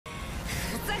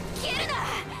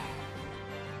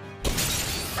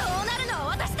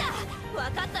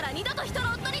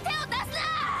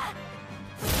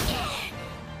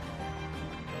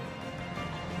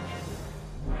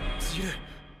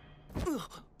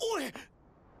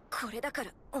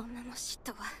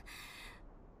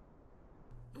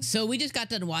So we just got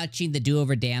done watching the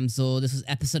do-over Damsel. This was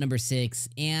episode number 6,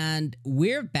 and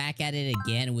we're back at it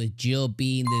again with Jill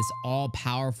being this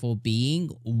all-powerful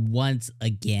being once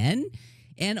again.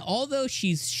 And although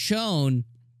she's shown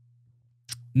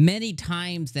many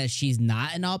times that she's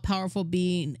not an all-powerful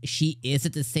being, she is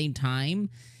at the same time.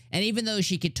 And even though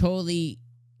she could totally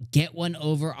get one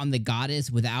over on the goddess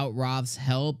without Rov's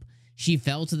help, she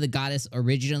fell to the goddess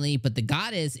originally, but the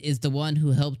goddess is the one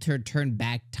who helped her turn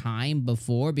back time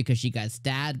before because she got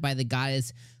stabbed by the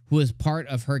goddess who was part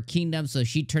of her kingdom. So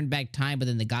she turned back time, but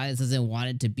then the goddess doesn't want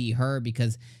it to be her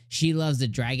because she loves the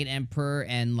Dragon Emperor.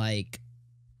 And like,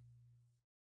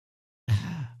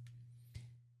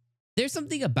 there's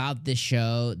something about this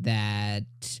show that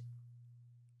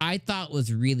I thought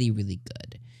was really, really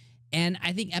good. And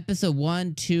I think episode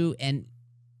 1, 2, and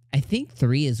I think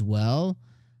 3 as well,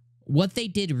 what they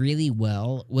did really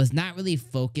well was not really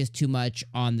focus too much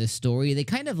on the story. They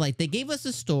kind of like, they gave us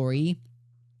a story.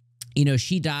 You know,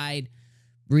 she died,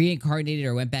 reincarnated,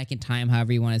 or went back in time,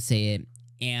 however you want to say it.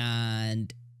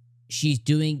 And she's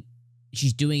doing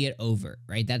it over,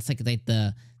 right? That's like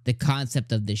the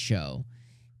concept of the show.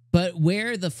 But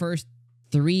where the first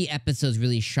 3 episodes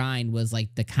really shine was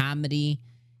like the comedy.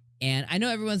 And I know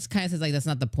everyone's kind of says like, that's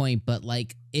not the point, but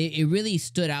like it really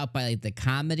stood out by like the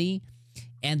comedy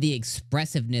and the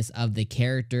expressiveness of the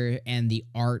character and the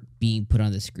art being put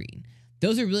on the screen.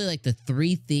 Those are really like the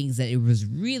 3 things that it was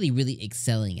really, really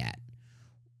excelling at.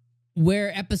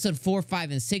 Where episode 4, 5,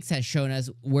 and 6 has shown us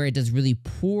where it does really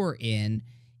poor in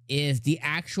is the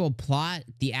actual plot,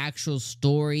 the actual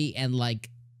story, and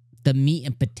like the meat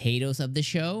and potatoes of the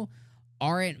show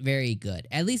aren't very good,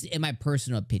 at least in my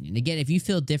personal opinion. Again, if you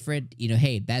feel different, you know,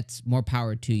 hey, that's more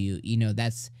power to you. You know,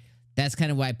 that's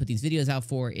kind of why I put these videos out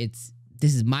for.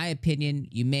 This is my opinion.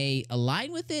 You may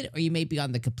align with it, or you may be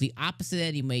on the complete opposite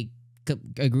end. You may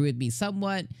agree with me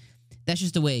somewhat. That's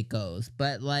just the way it goes.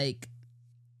 But like,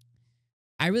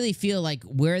 I really feel like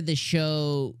where the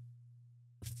show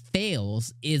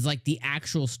fails is like the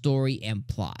actual story and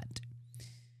plot.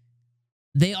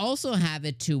 They also have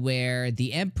it to where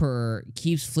the Emperor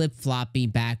keeps flip-flopping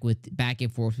back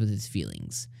and forth with his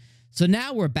feelings. So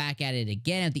now we're back at it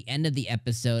again at the end of the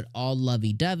episode, all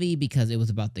lovey-dovey because it was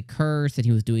about the curse and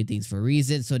he was doing things for a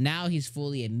reason. So now he's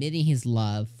fully admitting his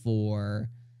love for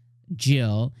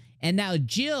Jill. And now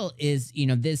Jill is, you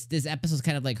know, this episode is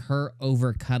kind of like her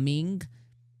overcoming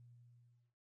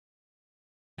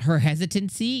her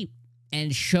hesitancy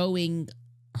and showing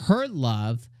her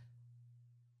love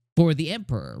for the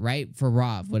Emperor, right? For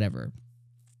Rov, whatever.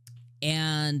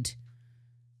 And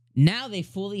now they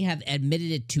fully have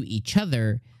admitted it to each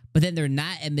other, but then they're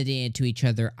not admitting it to each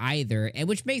other either. And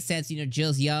which makes sense, you know,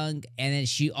 Jill's young, and then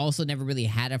she also never really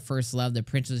had a first love. The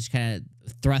prince was kind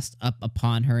of thrust up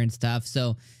upon her and stuff.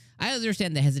 So I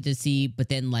understand the hesitancy, but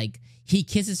then like he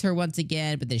kisses her once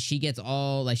again, but then she gets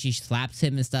all like, she slaps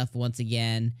him and stuff once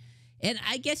again. And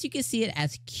I guess you can see it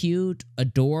as cute,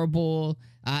 adorable,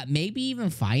 maybe even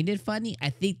find it funny. I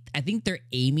think they're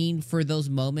aiming for those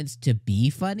moments to be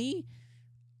funny.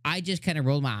 I just kind of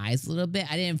rolled my eyes a little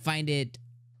bit. I didn't find it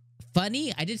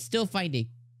funny. I did still find it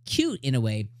cute in a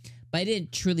way, but I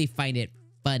didn't truly find it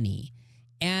funny.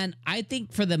 And I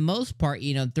think for the most part,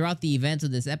 you know, throughout the events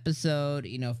of this episode,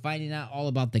 you know, finding out all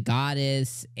about the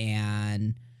goddess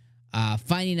and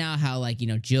finding out how, like, you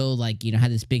know, Jill, like, you know,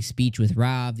 had this big speech with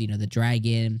Rov, you know, the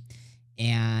dragon,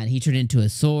 and he turned into a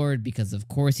sword because of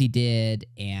course he did.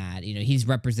 And, you know, he's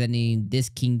representing this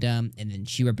kingdom, and then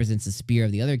she represents the spear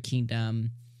of the other kingdom.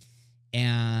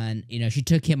 And, you know, she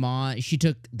took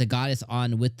the goddess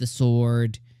on with the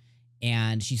sword,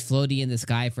 and she's floating in the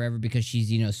sky forever because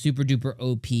she's, you know, super duper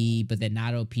OP, but then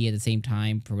not OP at the same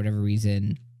time for whatever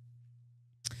reason.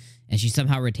 And she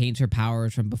somehow retains her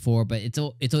powers from before, but it's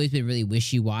always been really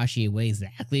wishy-washy what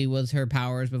exactly was her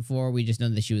powers before. We just know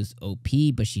that she was OP,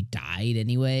 but she died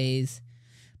anyways.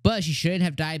 But she shouldn't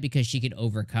have died because she could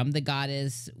overcome the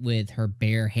goddess with her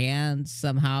bare hands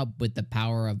somehow with the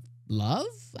power of love,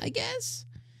 I guess.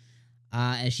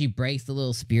 And she breaks the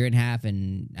little spear in half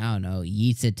and, I don't know,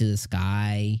 yeets it to the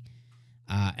sky.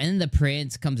 And then the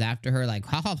prince comes after her like,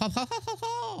 ha ha ha ha ha ha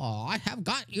ha, I have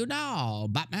got you now,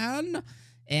 Batman.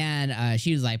 And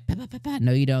she was like,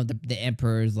 no, you don't. The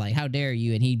emperor's like, how dare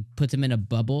you? And he puts him in a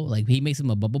bubble. Like, he makes him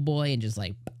a bubble boy and just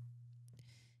like,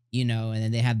 you know, and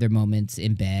then they have their moments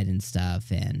in bed and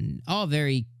stuff, and all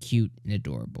very cute and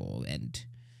adorable and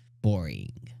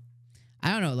boring.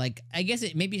 I don't know. Like, I guess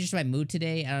maybe it's just my mood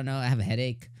today. I don't know. I have a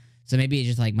headache. So maybe it's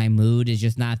just like my mood is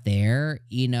just not there,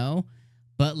 you know?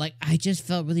 But like, I just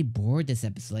felt really bored this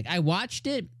episode. Like, I watched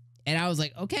it and I was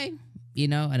like, okay, you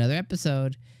know, another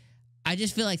episode. I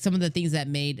just feel like some of the things that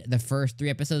made the first 3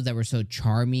 episodes that were so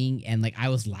charming and like I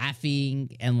was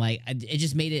laughing and like it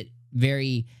just made it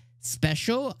very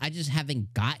special. I just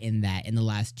haven't gotten that in the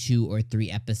last 2 or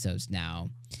 3 episodes now.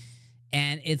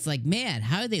 And it's like, man,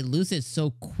 how did they lose it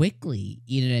so quickly?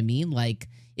 You know what I mean? Like,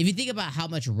 if you think about how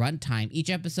much runtime, each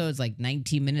episode is like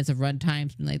 19 minutes of runtime,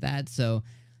 something like that. So,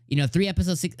 you know, 3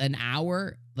 episodes, an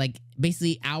hour, like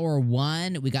basically hour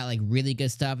 1, we got like really good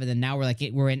stuff. And then now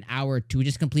we're in hour 2. We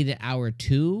just completed hour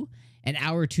 2 and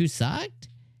hour 2 sucked.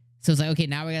 So it's like, okay,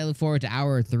 now we gotta look forward to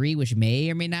hour 3, which may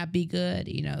or may not be good,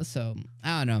 you know? So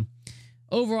I don't know.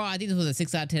 Overall, I think this was a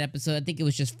 6 out of 10 episode. I think it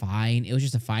was just fine. It was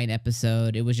just a fine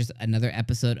episode. It was just another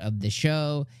episode of the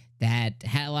show that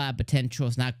had a lot of potential.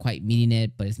 It's not quite meeting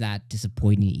it, but it's not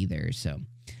disappointing either. So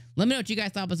let me know what you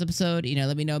guys thought of this episode. You know,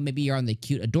 let me know. Maybe you're on the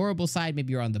cute, adorable side.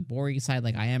 Maybe you're on the boring side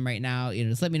like I am right now. You know,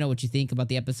 just let me know what you think about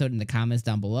the episode in the comments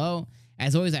down below.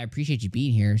 As always, I appreciate you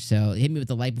being here. So hit me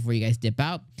with a like before you guys dip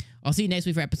out. I'll see you next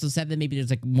week for episode 7. Maybe there's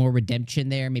like more redemption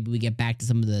there. Maybe we get back to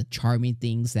some of the charming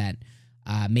things that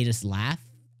made us laugh.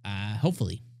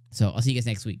 Hopefully. So I'll see you guys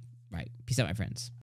next week. All right. Peace out, my friends.